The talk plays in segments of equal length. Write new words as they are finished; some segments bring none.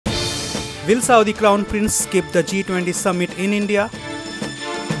Will Saudi Crown Prince skip the G20 summit in India?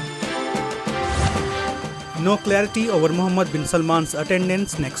 No clarity over Mohammed bin Salman's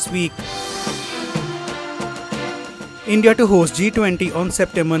attendance next week. India to host G20 on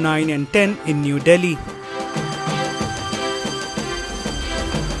September 9 and 10 in New Delhi.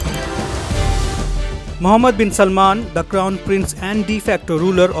 Mohammed bin Salman, the Crown Prince and de facto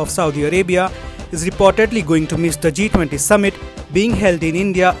ruler of Saudi Arabia, is reportedly going to miss the G20 summit being held in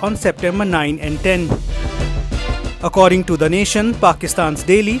India on September 9 and 10. According to The Nation, Pakistan's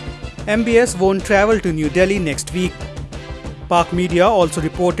daily, MBS won't travel to New Delhi next week. Pak media also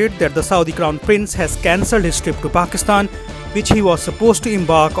reported that the Saudi Crown Prince has cancelled his trip to Pakistan, which he was supposed to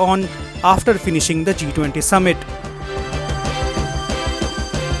embark on after finishing the G20 summit.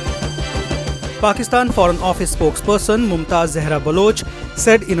 Pakistan Foreign Office spokesperson Mumtaz Zahra Baloch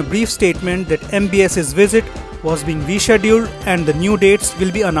said in a brief statement that MBS's visit was being rescheduled and the new dates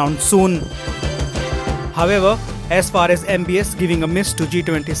will be announced soon. However, as far as MBS giving a miss to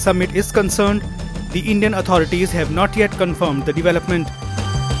G20 summit is concerned, the Indian authorities have not yet confirmed the development.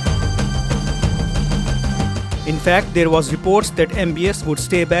 In fact, there was reports that MBS would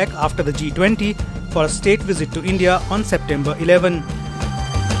stay back after the G20 for a state visit to India on September 11.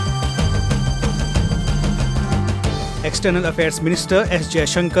 External Affairs Minister S.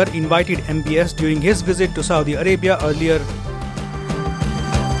 Jaishankar invited MBS during his visit to Saudi Arabia earlier.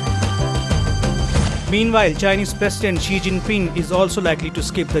 Meanwhile, Chinese President Xi Jinping is also likely to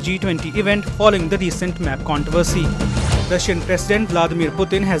skip the G20 event following the recent map controversy. Russian President Vladimir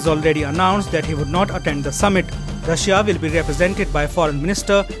Putin has already announced that he would not attend the summit. Russia will be represented by Foreign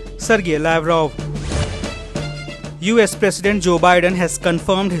Minister Sergei Lavrov. US President Joe Biden has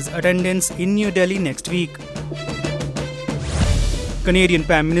confirmed his attendance in New Delhi next week. Canadian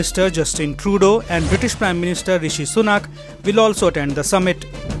Prime Minister Justin Trudeau and British Prime Minister Rishi Sunak will also attend the summit.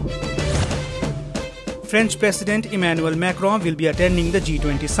 French President Emmanuel Macron will be attending the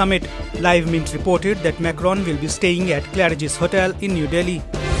G20 summit. Live Mint reported that Macron will be staying at Claridge's Hotel in New Delhi.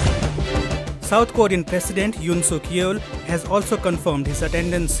 South Korean President Yoon Suk Yeol has also confirmed his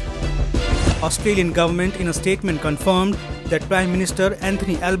attendance. Australian government in a statement confirmed that Prime Minister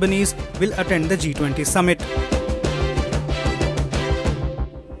Anthony Albanese will attend the G20 summit.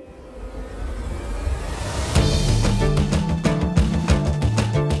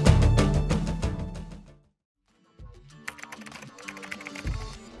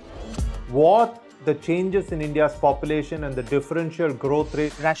 What the changes in India's population and the differential growth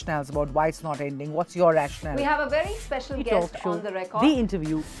rate. Rationales about why it's not ending. What's your rationale? We have a very special guest on the record. The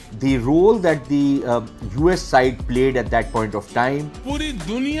interview. The role that the US side played at that point of time. पूरी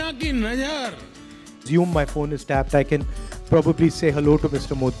दुनिया की नजर. Assume my phone is tapped. I can probably say hello to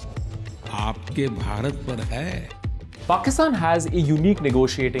Mr. Modi. आपके भारत पर है. Pakistan has a unique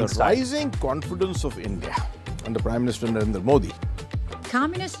negotiating style. The rising confidence of India under Prime Minister Narendra Modi.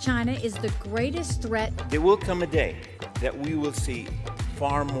 Communist China is the greatest threat. There will come a day that we will see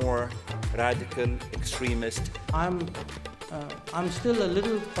far more radical extremist. I'm still a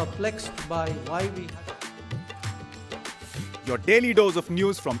little perplexed by why we. Your daily dose of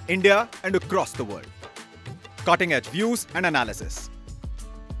news from India and across the world. Cutting-edge views and analysis.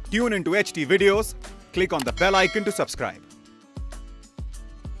 Tune into HT videos. Click on the bell icon to subscribe.